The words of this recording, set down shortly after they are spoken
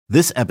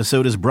This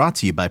episode is brought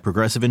to you by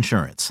Progressive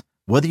Insurance.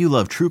 Whether you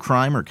love true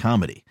crime or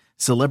comedy,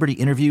 celebrity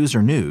interviews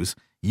or news,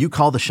 you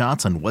call the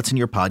shots on what's in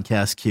your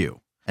podcast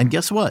queue. And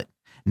guess what?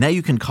 Now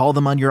you can call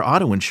them on your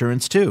auto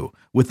insurance too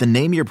with the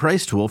Name Your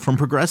Price tool from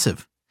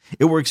Progressive.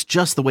 It works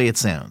just the way it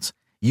sounds.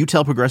 You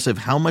tell Progressive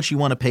how much you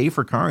want to pay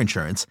for car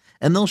insurance,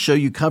 and they'll show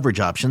you coverage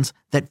options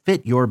that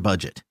fit your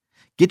budget.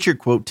 Get your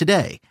quote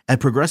today at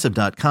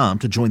Progressive.com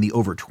to join the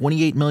over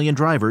 28 million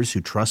drivers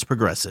who trust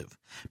Progressive.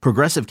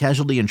 Progressive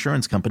Casualty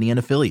Insurance Company and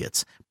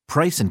Affiliates.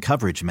 Price and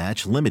coverage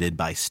match limited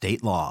by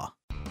state law.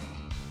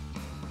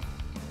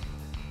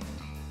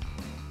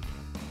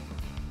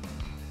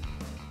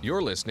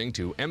 You're listening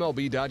to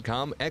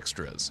MLB.com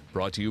Extras,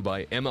 brought to you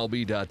by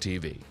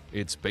MLB.tv.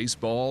 It's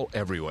baseball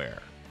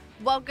everywhere.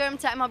 Welcome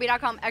to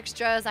MLB.com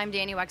Extras. I'm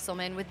Danny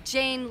Wexelman with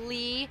Jane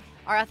Lee,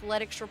 our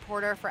athletics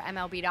reporter for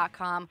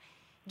MLB.com.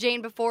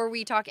 Jane, before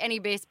we talk any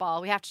baseball,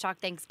 we have to talk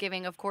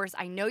Thanksgiving, of course.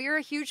 I know you're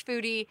a huge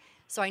foodie,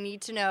 so I need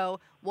to know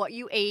what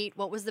you ate.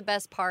 What was the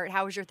best part?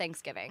 How was your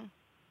Thanksgiving?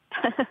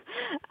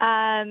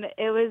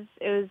 It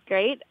was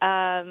great.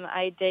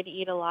 I did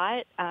eat a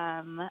lot.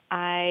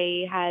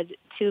 I had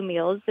 2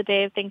 meals the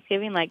day of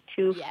Thanksgiving, like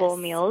 2 full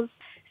meals.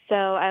 So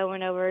I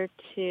went over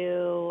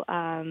to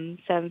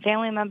some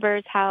family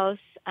members' house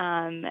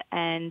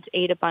and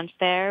ate a bunch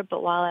there.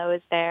 But while I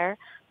was there,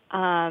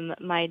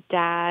 my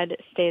dad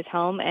stays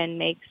home and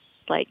makes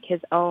like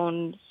his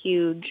own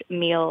huge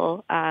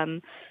meal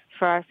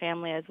for our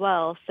family as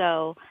well.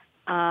 So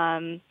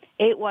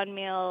ate one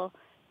meal,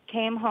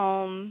 came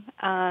home,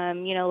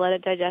 let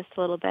it digest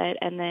a little bit,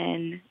 and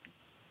then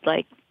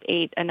like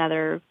ate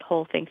another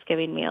whole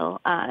Thanksgiving meal.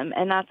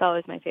 And that's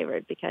always my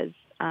favorite because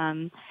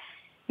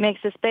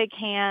makes this big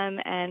ham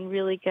and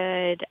really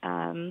good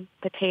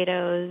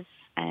potatoes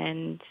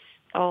and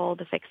all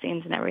the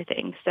fixings and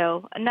everything.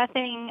 So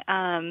nothing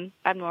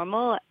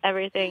abnormal.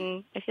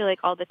 Everything, I feel like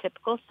all the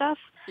typical stuff.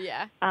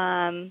 Yeah.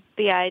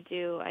 But yeah, I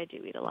do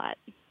eat a lot,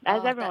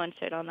 as everyone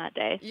should on that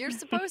day. You're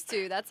supposed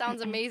to. That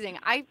sounds amazing.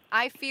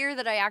 I fear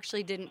that I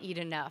actually didn't eat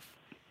enough.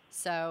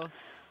 So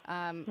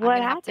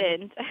what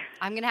happened?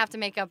 I'm going to have to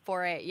make up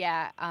for it,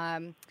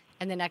 in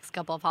the next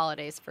couple of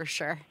holidays for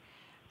sure.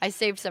 I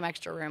saved some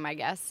extra room, I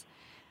guess.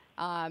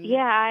 I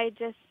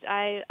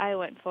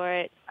went for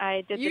it.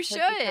 I did the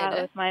turkey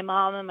trot with my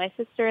mom and my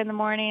sister in the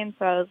morning,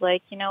 so I was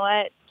like, you know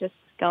what, just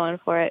going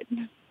for it.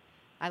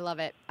 I love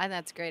it, and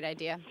that's a great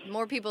idea.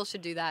 More people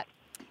should do that.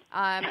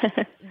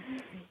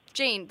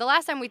 Jane, the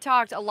last time we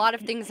talked, a lot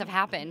of things have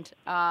happened.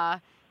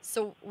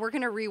 So we're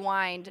going to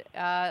rewind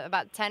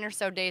about 10 or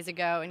so days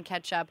ago and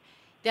catch up.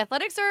 The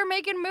Athletics are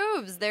making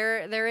moves.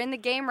 They're in the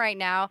game right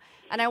now,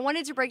 and I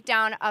wanted to break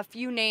down a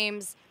few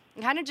names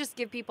and kind of just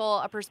give people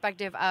a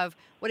perspective of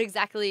what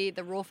exactly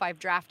the Rule 5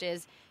 draft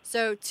is.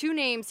 So 2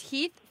 names,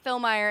 Heath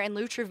Fillmyer and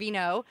Lou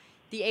Trevino.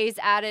 The A's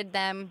added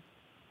them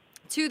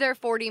to their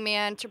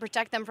 40-man to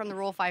protect them from the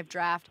Rule 5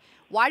 draft.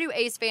 Why do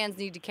A's fans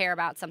need to care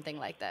about something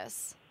like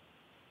this?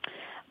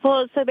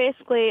 Well, so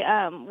basically,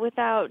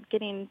 without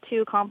getting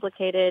too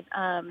complicated,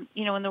 when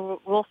the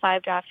Rule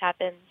 5 draft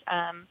happens,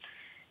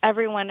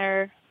 every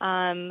winter,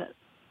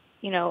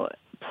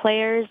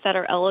 players that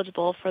are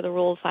eligible for the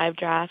Rule 5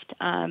 draft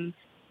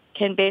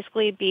can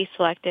basically be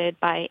selected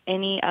by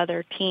any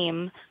other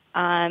team.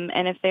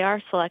 And if they are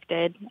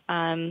selected,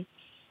 say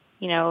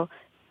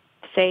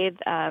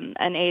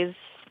an A's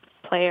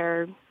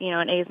player,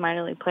 an A's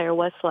minor league player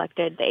was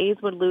selected, the A's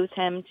would lose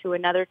him to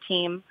another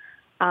team,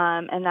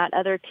 and that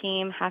other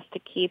team has to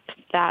keep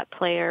that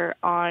player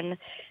on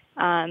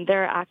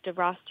their active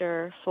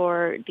roster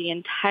for the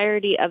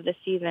entirety of the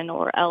season,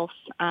 or else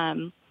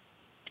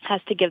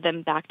has to give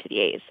them back to the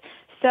A's.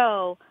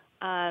 So,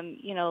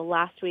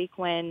 last week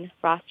when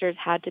rosters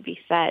had to be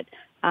set,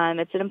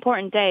 it's an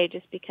important day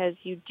just because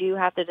you do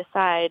have to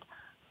decide,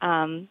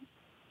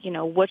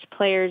 which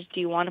players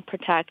do you want to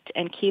protect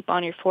and keep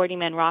on your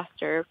 40-man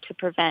roster to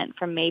prevent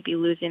from maybe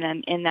losing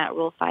them in that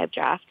Rule 5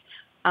 draft.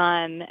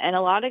 And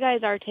a lot of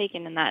guys are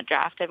taken in that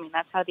draft. I mean,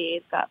 that's how the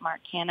A's got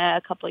Mark Canha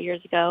a couple of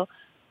years ago.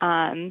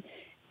 And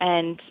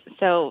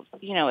so,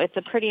 it's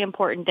a pretty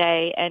important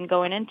day. And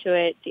going into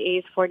it, the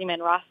A's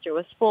 40-man roster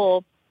was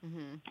full.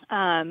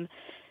 Mm-hmm.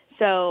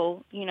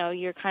 So,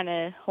 you're kind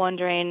of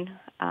wondering,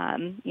 are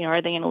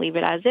they going to leave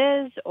it as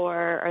is, or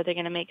are they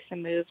going to make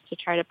some moves to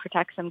try to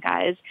protect some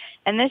guys?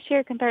 And this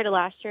year, compared to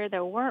last year,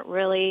 there weren't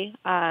really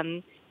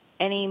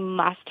any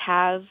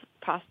must-have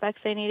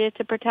prospects they needed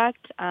to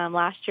protect.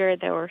 Last year,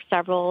 there were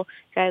several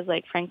guys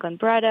like Franklin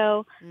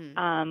Barreto,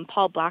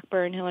 Paul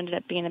Blackburn, who ended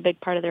up being a big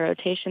part of the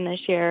rotation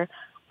this year,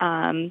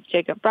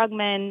 Jacob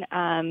Brugman.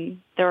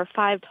 There were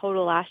 5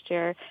 total last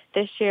year.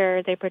 This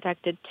year, they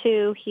protected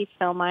 2, Heath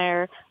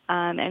Fillmyer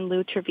and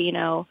Lou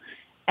Trevino.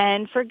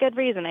 And for good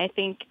reason. I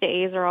think the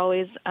A's are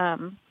always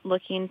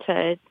looking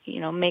to,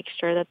 make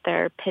sure that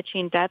their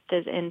pitching depth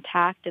is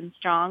intact and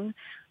strong.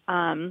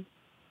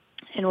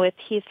 And with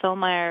Heath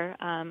Fillmyer,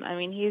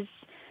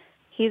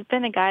 he's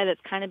been a guy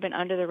that's kind of been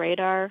under the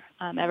radar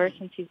ever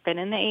since he's been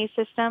in the A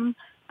system,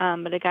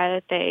 but a guy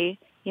that they,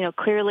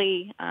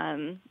 clearly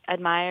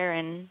admire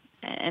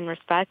and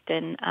respect,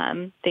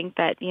 and think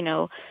that,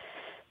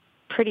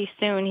 pretty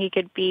soon he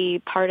could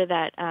be part of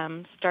that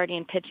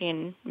starting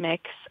pitching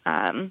mix.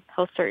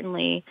 He'll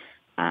certainly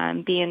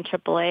be in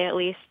AAA at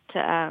least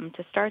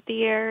to start the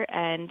year,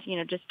 and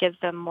just gives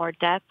them more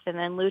depth. And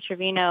then Lou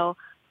Trevino,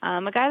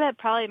 a guy that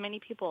probably many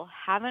people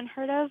haven't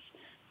heard of,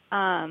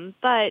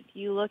 but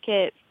you look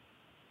at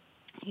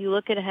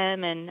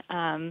him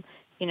and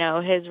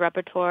his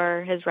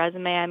repertoire, his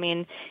resume. I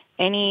mean,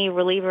 any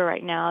reliever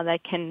right now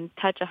that can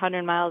touch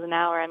 100 miles an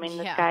hour. I mean,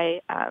 this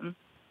guy.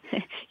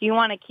 You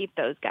want to keep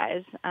those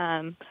guys.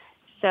 And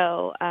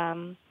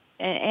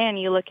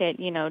you look at,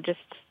 just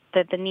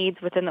the needs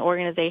within the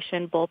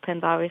organization.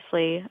 Bullpen's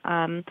obviously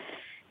an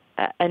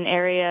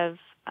area of,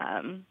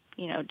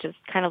 just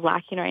kind of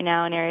lacking right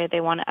now, an area they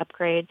want to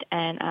upgrade.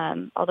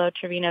 And although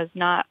Trevino's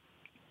not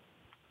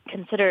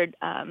considered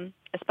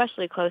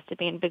especially close to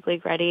being big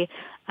league ready,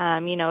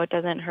 it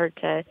doesn't hurt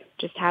to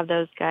just have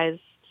those guys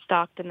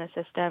stocked in the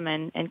system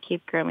and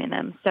keep grooming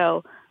them.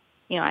 So,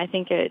 I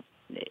think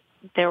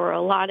there were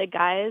a lot of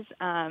guys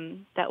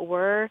that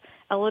were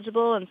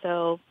eligible, and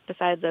so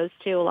besides those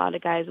two, a lot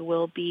of guys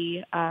will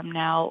be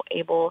now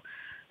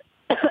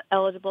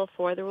eligible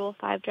for the Rule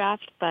 5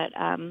 draft. But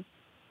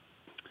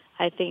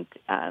I think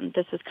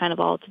this is kind of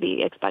all to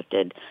be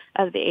expected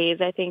of the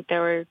A's. I think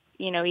there were,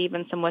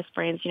 even some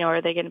whisperings,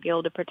 are they going to be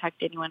able to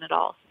protect anyone at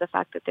all? So the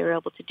fact that they were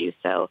able to do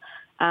so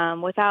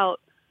without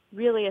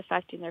really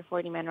affecting their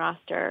 40-man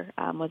roster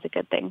was a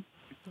good thing.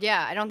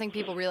 Yeah, I don't think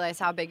people realize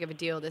how big of a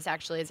deal this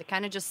actually is. It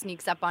kind of just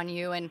sneaks up on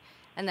you, and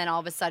then all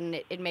of a sudden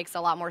it makes a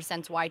lot more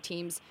sense why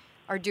teams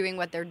are doing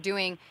what they're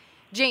doing.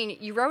 Jane,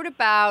 you wrote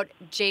about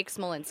Jake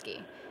Smolinski,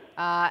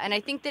 and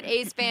I think that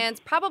A's fans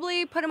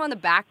probably put him on the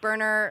back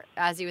burner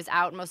as he was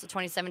out most of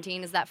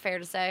 2017. Is that fair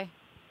to say?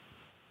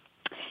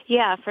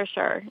 Yeah, for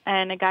sure.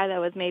 And a guy that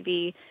was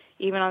maybe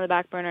even on the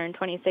back burner in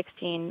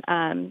 2016,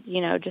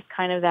 just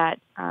kind of that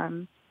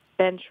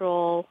bench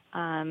role,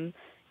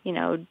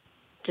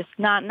 just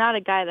not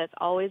a guy that's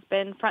always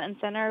been front and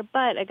center,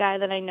 but a guy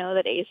that I know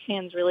that A's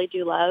fans really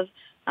do love.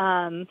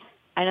 I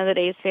know that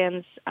A's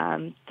fans,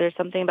 there's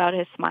something about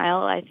his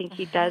smile. I think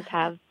he does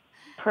have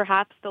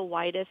perhaps the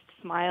widest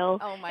smile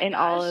in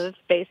all of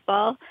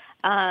baseball.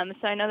 So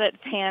I know that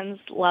fans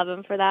love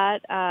him for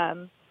that.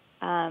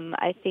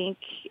 I think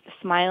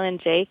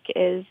Smilin' Jake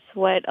is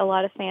what a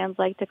lot of fans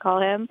like to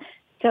call him.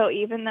 So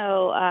even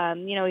though,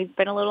 he's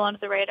been a little under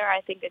the radar,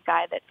 I think a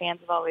guy that fans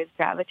have always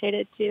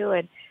gravitated to,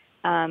 and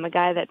a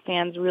guy that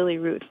fans really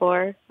root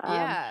for.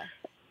 Yeah.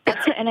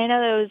 And I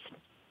know that was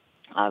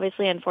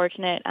obviously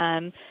unfortunate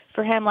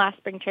for him last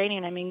spring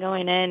training. I mean,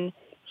 going in,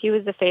 he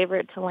was the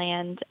favorite to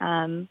land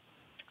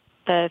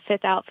the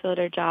fifth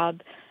outfielder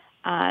job.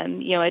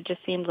 It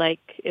just seemed like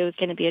it was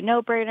going to be a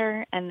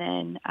no-brainer. And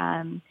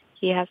then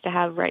he has to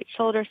have right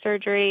shoulder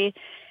surgery.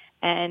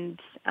 And,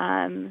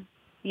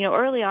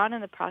 early on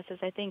in the process,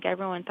 I think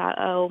everyone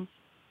thought,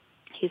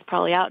 he's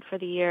probably out for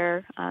the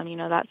year.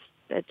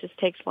 It just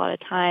takes a lot of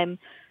time.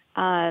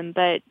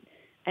 But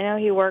I know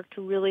he worked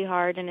really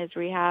hard in his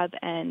rehab,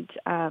 and,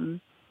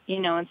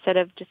 instead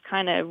of just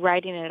kind of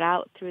riding it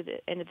out through the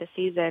end of the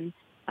season,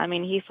 I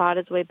mean, he fought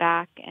his way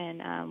back and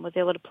was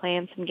able to play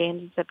in some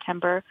games in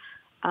September.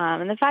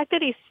 And the fact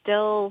that he's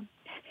still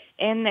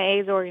in the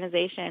A's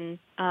organization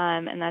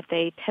and that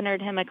they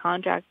tendered him a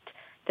contract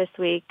this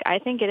week, I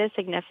think it is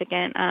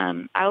significant.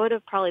 I would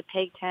have probably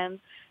pegged him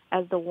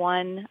as the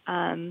one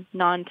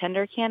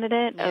non-tender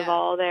candidate of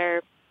all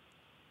their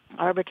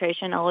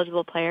arbitration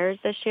eligible players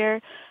this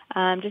year,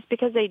 just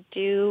because they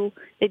do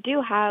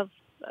have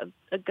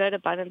a good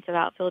abundance of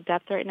outfield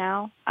depth right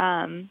now.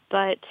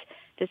 But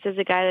this is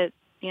a guy that,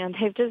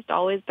 they've just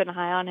always been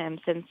high on him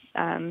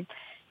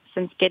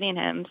since getting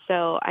him.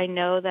 So I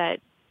know that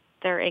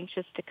they're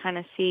anxious to kind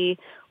of see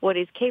what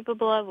he's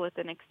capable of with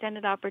an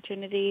extended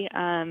opportunity.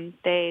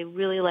 They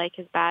really like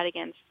his bat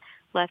against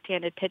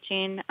left-handed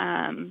pitching.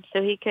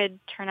 So he could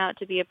turn out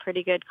to be a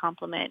pretty good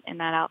complement in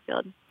that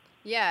outfield.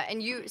 Yeah,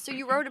 and you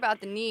wrote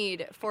about the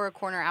need for a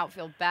corner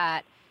outfield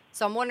bat.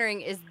 So I'm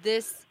wondering, is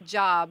this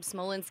job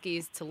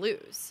Smolinski's to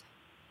lose?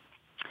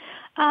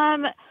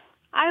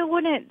 I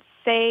wouldn't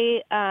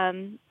say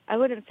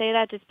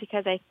that, just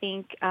because I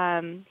think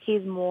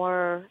he's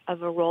more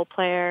of a role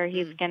player.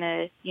 He's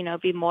gonna,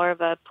 be more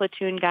of a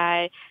platoon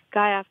guy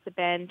off the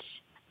bench.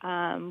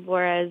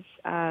 Whereas,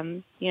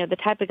 the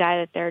type of guy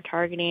that they're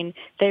targeting,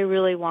 they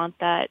really want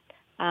that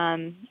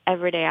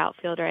everyday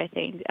outfielder, I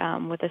think,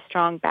 with a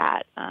strong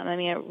bat.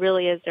 It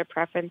really is their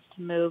preference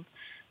to move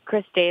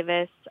Chris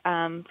Davis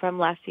from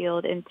left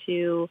field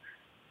into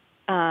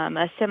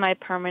a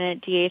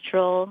semi-permanent DH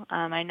role.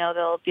 I know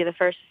they'll be the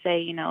first to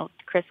say,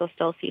 Chris will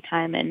still see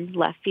time in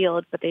left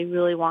field, but they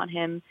really want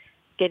him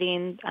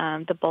getting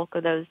the bulk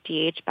of those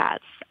DH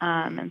bats.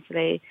 And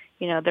so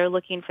they're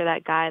looking for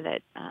that guy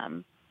that,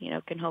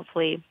 can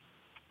hopefully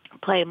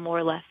play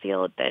more left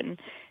field than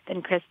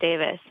Chris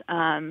Davis.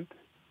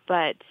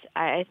 But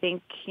I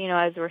think,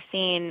 as we're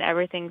seeing,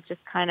 everything's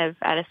just kind of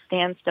at a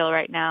standstill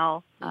right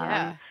now.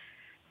 Yeah.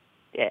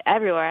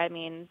 everywhere. I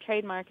mean,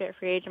 trade market,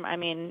 free agent, I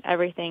mean,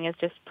 everything is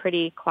just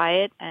pretty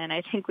quiet, and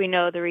I think we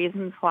know the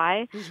reasons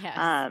why.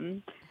 Yes.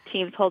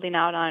 Teams holding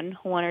out on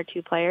one or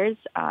two players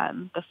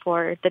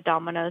before the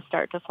dominoes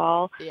start to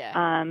fall.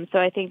 Yeah. So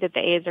I think that the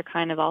A's are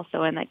kind of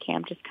also in that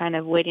camp, just kind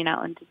of waiting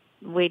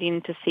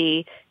to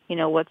see,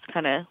 what's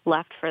kind of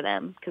left for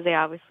them, because they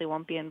obviously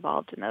won't be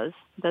involved in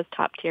those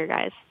top tier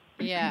guys.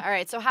 Yeah. All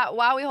right. So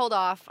while we hold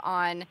off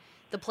on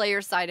the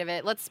player side of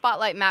it, let's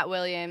spotlight Matt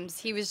Williams.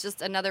 He was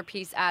just another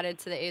piece added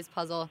to the A's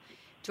puzzle,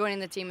 joining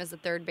the team as the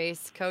third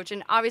base coach.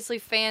 And obviously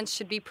fans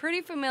should be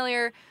pretty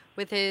familiar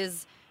with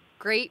his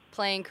great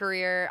playing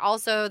career.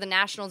 Also the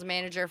Nationals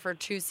manager for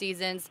 2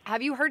 seasons.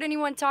 Have you heard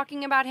anyone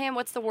talking about him?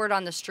 What's the word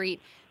on the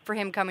street for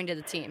him coming to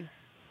the team?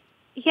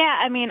 Yeah,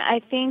 I mean, I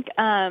think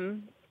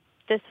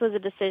this was a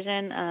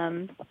decision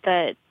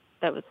that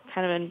was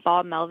kind of in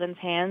Bob Melvin's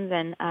hands,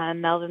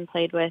 and Melvin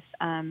played with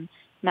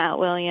Matt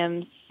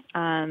Williams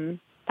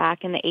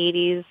back in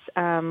the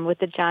 80s with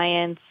the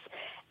Giants,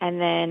 and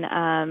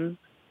then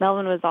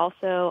Melvin was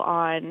also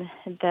on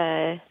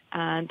the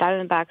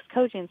Diamondbacks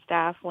coaching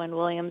staff when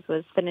Williams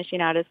was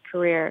finishing out his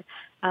career.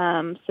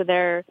 So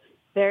they're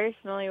very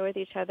familiar with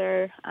each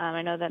other.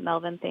 I know that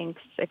Melvin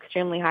thinks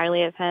extremely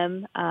highly of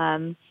him.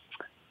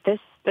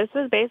 This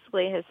was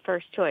basically his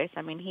first choice.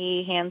 I mean,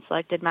 he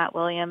hand-selected Matt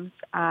Williams,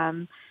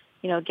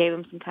 gave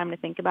him some time to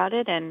think about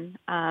it. And,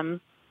 I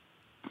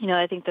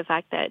think the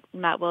fact that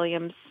Matt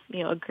Williams,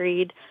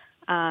 agreed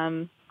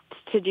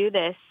to do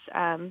this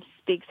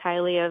speaks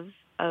highly of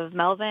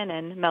Melvin,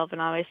 and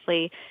Melvin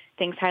obviously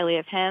thinks highly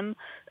of him.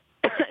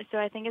 So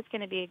I think it's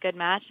going to be a good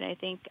match, and I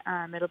think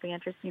it'll be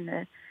interesting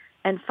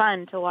and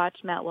fun to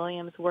watch Matt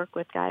Williams work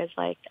with guys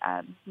like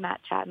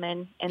Matt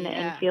Chapman in the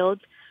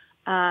infield.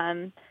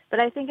 But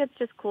I think it's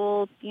just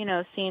cool,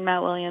 seeing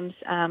Matt Williams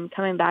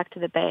coming back to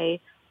the Bay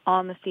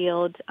on the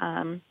field.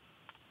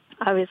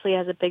 Obviously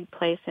has a big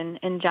place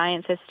in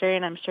Giants history,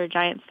 and I'm sure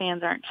Giants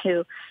fans aren't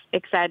too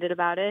excited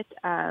about it.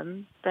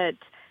 But,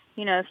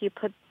 if you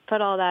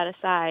put all that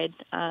aside,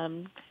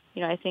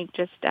 I think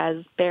just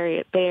as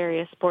Bay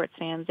Area sports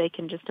fans, they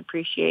can just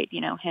appreciate,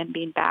 him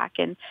being back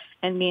and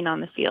being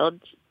on the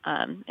field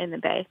in the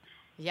Bay.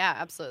 Yeah,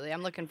 absolutely.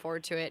 I'm looking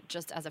forward to it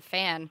just as a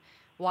fan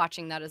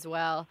watching that as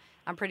well.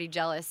 I'm pretty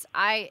jealous.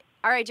 All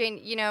right,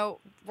 Jane,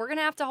 we're going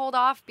to have to hold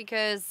off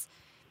because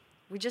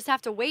we just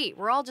have to wait.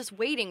 We're all just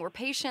waiting. We're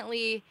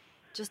patiently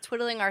just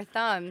twiddling our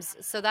thumbs.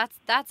 So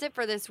that's it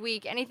for this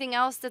week. Anything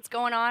else that's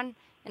going on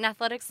in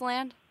athletics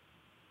land?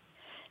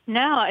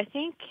 No, I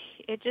think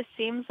it just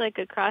seems like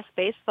across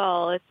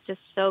baseball, it's just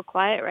so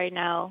quiet right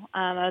now.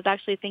 I was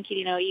actually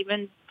thinking,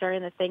 even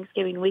during the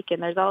Thanksgiving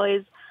weekend, there's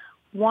always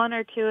one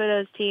or two of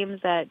those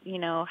teams that,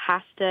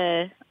 has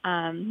to,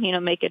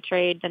 make a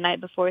trade the night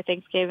before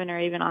Thanksgiving or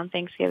even on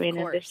Thanksgiving.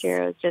 And this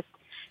year it was just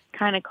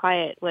kind of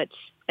quiet, which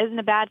isn't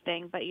a bad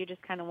thing, but you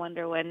just kind of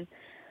wonder when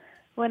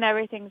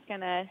everything's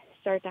going to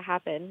start to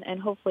happen. And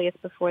hopefully it's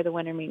before the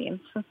winter meetings.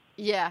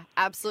 Yeah,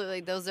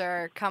 absolutely. Those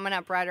are coming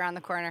up right around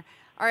the corner.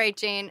 All right,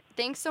 Jane,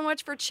 thanks so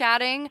much for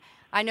chatting.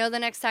 I know the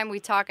next time we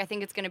talk, I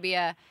think it's going to be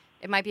it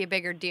might be a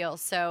bigger deal.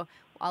 So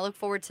I'll look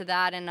forward to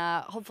that, and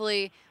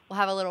hopefully we'll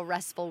have a little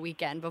restful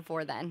weekend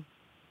before then.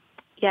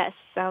 Yes,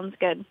 sounds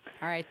good.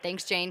 All right,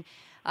 thanks, Jane.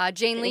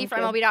 Jane Lee from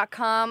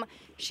MLB.com.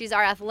 She's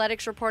our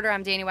athletics reporter.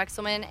 I'm Danny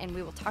Wexelman, and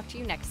we will talk to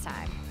you next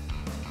time.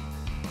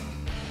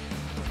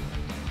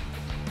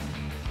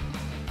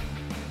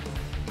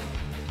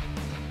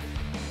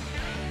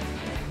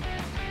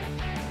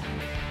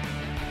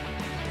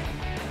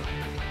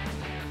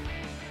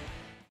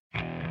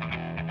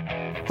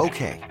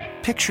 Okay,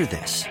 picture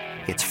this.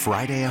 It's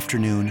Friday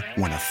afternoon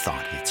when a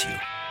thought hits you.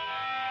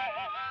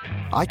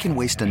 I can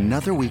waste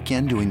another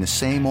weekend doing the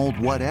same old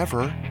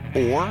whatever,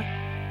 or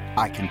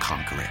I can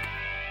conquer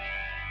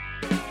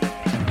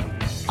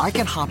it. I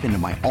can hop into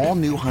my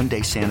all-new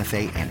Hyundai Santa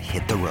Fe and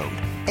hit the road.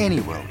 Any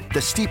road.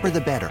 The steeper,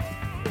 the better.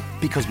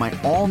 Because my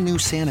all-new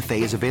Santa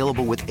Fe is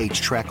available with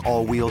H-Track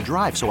all-wheel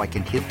drive, so I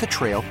can hit the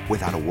trail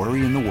without a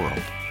worry in the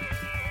world.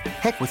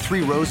 Heck, with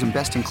 3 rows and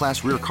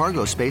best-in-class rear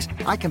cargo space,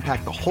 I can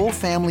pack the whole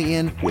family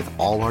in with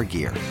all our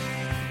gear.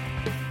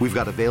 We've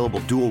got available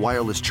dual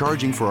wireless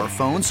charging for our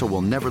phones, so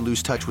we'll never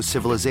lose touch with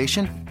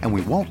civilization, and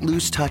we won't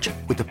lose touch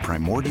with the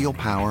primordial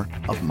power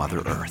of Mother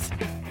Earth.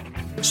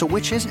 So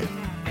which is it?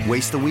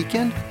 Waste the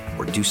weekend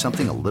or do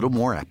something a little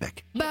more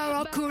epic?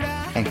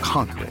 And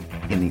conquer it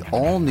in the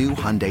all-new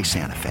Hyundai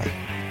Santa Fe.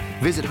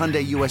 Visit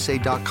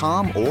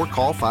HyundaiUSA.com or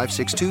call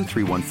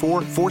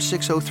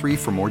 562-314-4603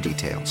 for more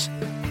details.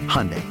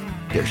 Hyundai,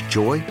 there's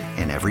joy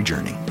in every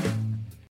journey.